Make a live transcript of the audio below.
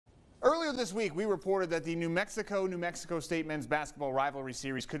Earlier this week, we reported that the New Mexico State men's basketball rivalry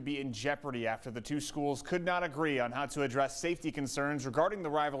series could be in jeopardy after the two schools could not agree on how to address safety concerns regarding the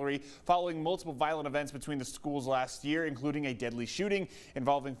rivalry following multiple violent events between the schools last year, including a deadly shooting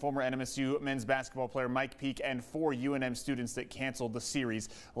involving former NMSU men's basketball player Mike Peake and 4 UNM students that canceled the series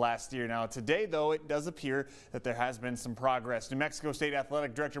last year. Now, today, though, it does appear that there has been some progress. New Mexico State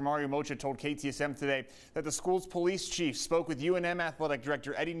Athletic Director Mario Mocha told KTSM today that the school's police chief spoke with UNM Athletic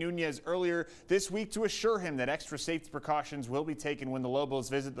Director Eddie Nunez earlier this week to assure him that extra safety precautions will be taken when the Lobos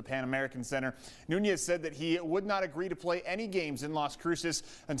visit the Pan American Center. Nunez said that he would not agree to play any games in Las Cruces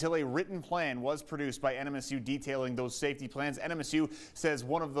until a written plan was produced by NMSU detailing those safety plans. NMSU says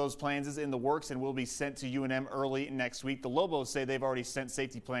one of those plans is in the works and will be sent to UNM early next week. The Lobos say they've already sent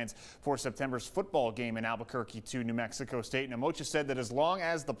safety plans for September's football game in Albuquerque to New Mexico State. Now, Mocha said that as long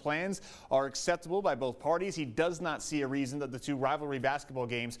as the plans are acceptable by both parties, he does not see a reason that the two rivalry basketball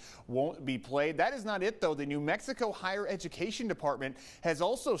games won't be played. That is not it, though. The New Mexico Higher Education Department has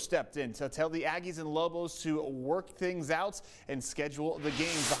also stepped in to tell the Aggies and Lobos to work things out and schedule the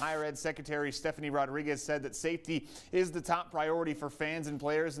games. The Higher Ed Secretary Stephanie Rodriguez said that safety is the top priority for fans and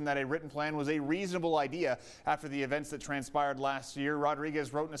players and that a written plan was a reasonable idea after the events that transpired last year.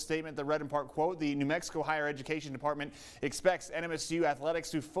 Rodriguez wrote in a statement that read in part, quote, "The New Mexico Higher Education Department expects NMSU athletics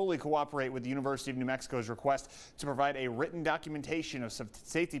to fully cooperate with the University of New Mexico's request to provide a written documentation of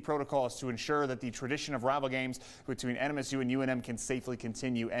safety protocols to ensure that the tradition of rival games between NMSU and UNM can safely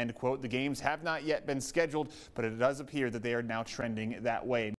continue," end quote. The games have not yet been scheduled, but it does appear that they are now trending that way.